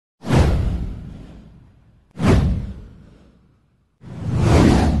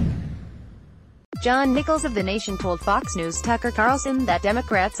John Nichols of The Nation told Fox News Tucker Carlson that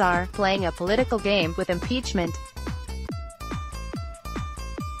Democrats are playing a political game with impeachment.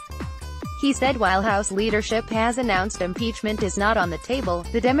 He said while House leadership has announced impeachment is not on the table,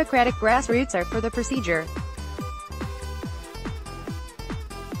 the Democratic grassroots are for the procedure.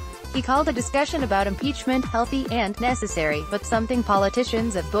 He called a discussion about impeachment healthy and necessary, but something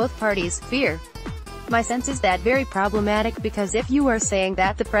politicians of both parties fear. My sense is that very problematic because if you are saying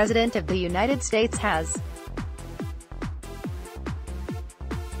that the President of the United States has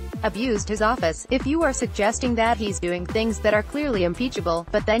abused his office, if you are suggesting that he's doing things that are clearly impeachable,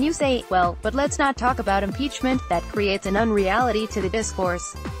 but then you say, well, but let's not talk about impeachment, that creates an unreality to the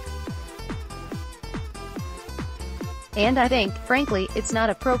discourse. And I think, frankly, it's not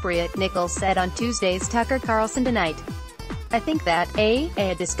appropriate, Nichols said on Tuesday's Tucker Carlson Tonight. I think that,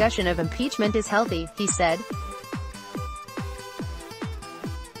 a discussion of impeachment is healthy, he said.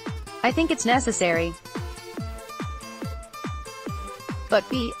 I think it's necessary. But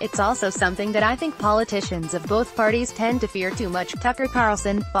B, it's also something that I think politicians of both parties tend to fear too much. Tucker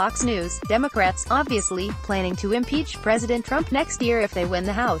Carlson, Fox News. Democrats, obviously, planning to impeach President Trump next year if they win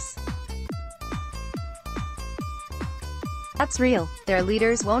the House. That's real. Their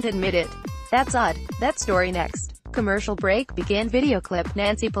leaders won't admit it. That's odd. That story next. Commercial break. Begin video clip.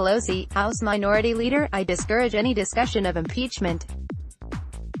 Nancy Pelosi, House Minority Leader, I discourage any discussion of impeachment.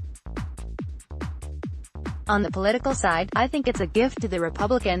 On the political side, I think it's a gift to the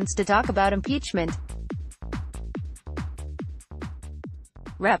Republicans to talk about impeachment.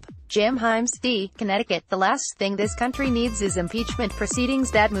 Rep. Jim Himes, D., Connecticut. The last thing this country needs is impeachment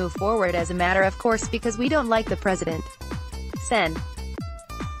proceedings that move forward as a matter of course because we don't like the president. Sen.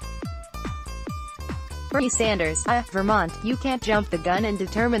 Bernie Sanders, Vermont. You can't jump the gun and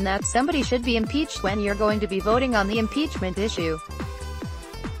determine that somebody should be impeached when you're going to be voting on the impeachment issue.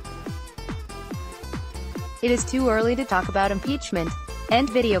 It is too early to talk about impeachment. End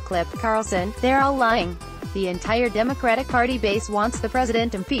video clip. Carlson, they're all lying. The entire Democratic Party base wants the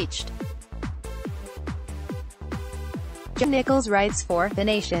president impeached. John Nichols writes for The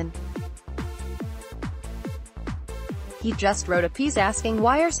Nation. He just wrote a piece asking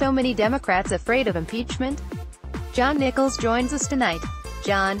why are so many Democrats afraid of impeachment? John Nichols joins us tonight.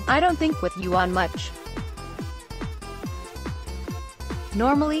 John, I don't think with you on much.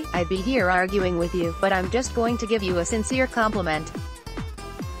 Normally, I'd be here arguing with you, but I'm just going to give you a sincere compliment.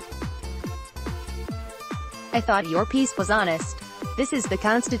 I thought your piece was honest. This is the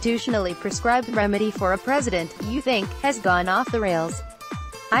constitutionally prescribed remedy for a president you think has gone off the rails.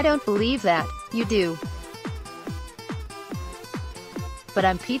 I don't believe that. You do. But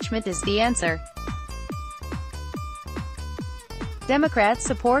impeachment is the answer. Democrats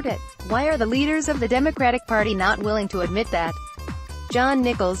support it. Why are the leaders of the Democratic Party not willing to admit that? John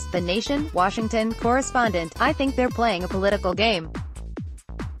Nichols, The Nation, Washington correspondent. I think they're playing a political game.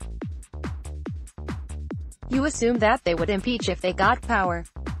 You assume that they would impeach if they got power.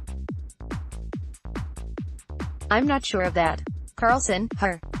 I'm not sure of that. Carlson,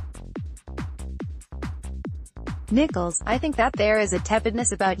 her. Nichols, I think that there is a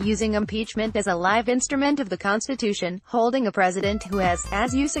tepidness about using impeachment as a live instrument of the Constitution, holding a president who has,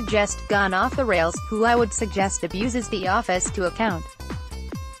 as you suggest, gone off the rails, who I would suggest abuses the office to account.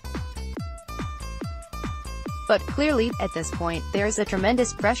 But clearly, at this point, there's a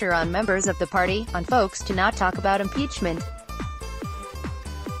tremendous pressure on members of the party, on folks to not talk about impeachment.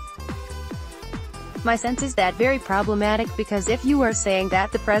 My sense is that very problematic because if you are saying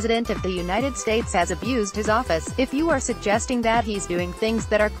that the President of the United States has abused his office, if you are suggesting that he's doing things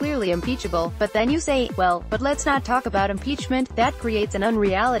that are clearly impeachable, but then you say, well, but let's not talk about impeachment, that creates an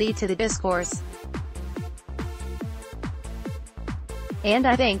unreality to the discourse. And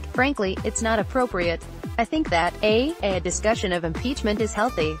I think, frankly, it's not appropriate. I think that, a discussion of impeachment is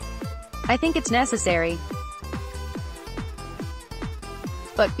healthy. I think it's necessary.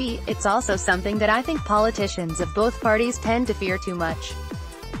 But B, it's also something that I think politicians of both parties tend to fear too much.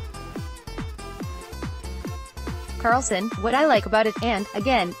 Carlson, what I like about it, and,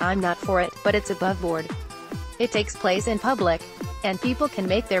 again, I'm not for it, but it's above board. It takes place in public. And people can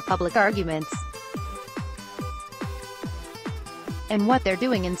make their public arguments. And what they're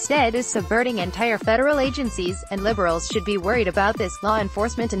doing instead is subverting entire federal agencies, and liberals should be worried about this, law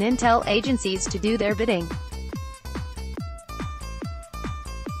enforcement and intel agencies to do their bidding.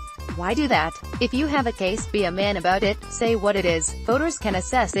 Why do that? If you have a case, be a man about it, say what it is, voters can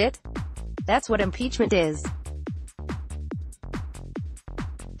assess it. That's what impeachment is.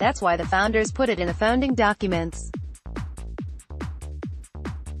 That's why the founders put it in the founding documents.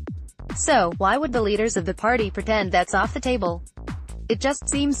 So, why would the leaders of the party pretend that's off the table? It just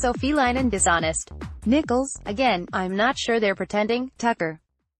seems so feline and dishonest. Nichols, again, I'm not sure they're pretending. Tucker.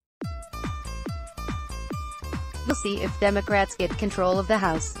 We'll see if Democrats get control of the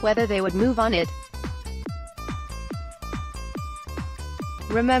House, whether they would move on it.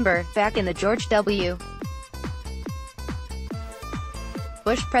 Remember, back in the George W.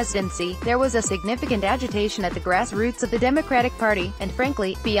 Bush presidency, there was a significant agitation at the grassroots of the Democratic Party, and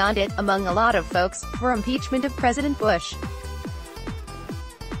frankly, beyond it, among a lot of folks, for impeachment of President Bush.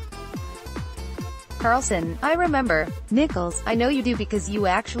 Carlson, I remember. Nichols, I know you do because you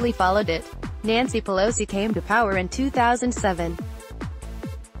actually followed it. Nancy Pelosi came to power in 2007.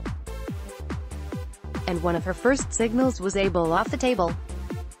 And one of her first signals was a bill off the table.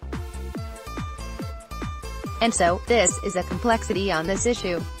 And so, this is a complexity on this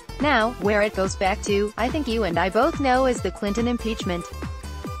issue. Now, where it goes back to, I think you and I both know, is the Clinton impeachment.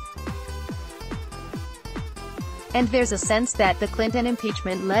 And there's a sense that the Clinton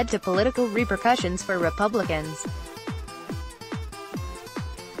impeachment led to political repercussions for Republicans.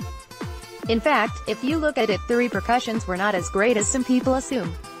 In fact, if you look at it, the repercussions were not as great as some people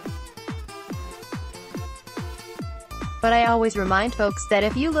assume. But I always remind folks that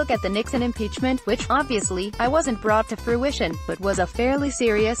if you look at the Nixon impeachment, which, obviously, I wasn't brought to fruition, but was a fairly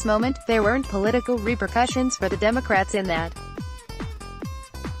serious moment, there weren't political repercussions for the Democrats in that.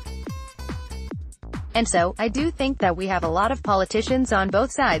 And so, I do think that we have a lot of politicians on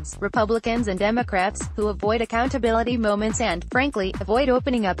both sides, Republicans and Democrats, who avoid accountability moments and, frankly, avoid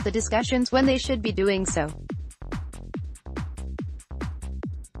opening up the discussions when they should be doing so.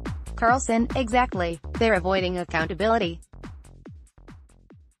 Carlson, exactly. They're avoiding accountability.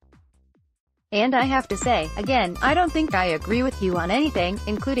 And I have to say, again, I don't think I agree with you on anything,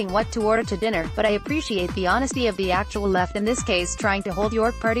 including what to order to dinner, but I appreciate the honesty of the actual left in this case, trying to hold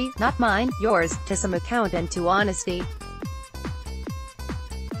your party, not mine, yours, to some account and to honesty.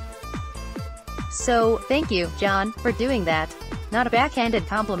 So, thank you, John, for doing that. Not a backhanded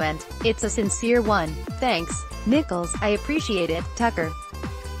compliment. It's a sincere one. Thanks. Nichols, I appreciate it. Tucker.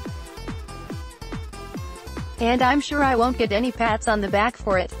 And I'm sure I won't get any pats on the back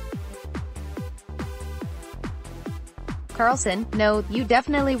for it. Carlson, no, you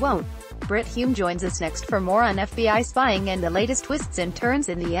definitely won't. Brit Hume joins us next for more on FBI spying and the latest twists and turns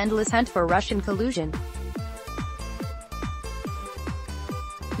in the endless hunt for Russian collusion.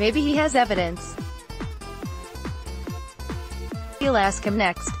 Maybe he has evidence. We'll ask him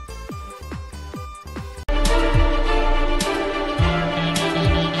next.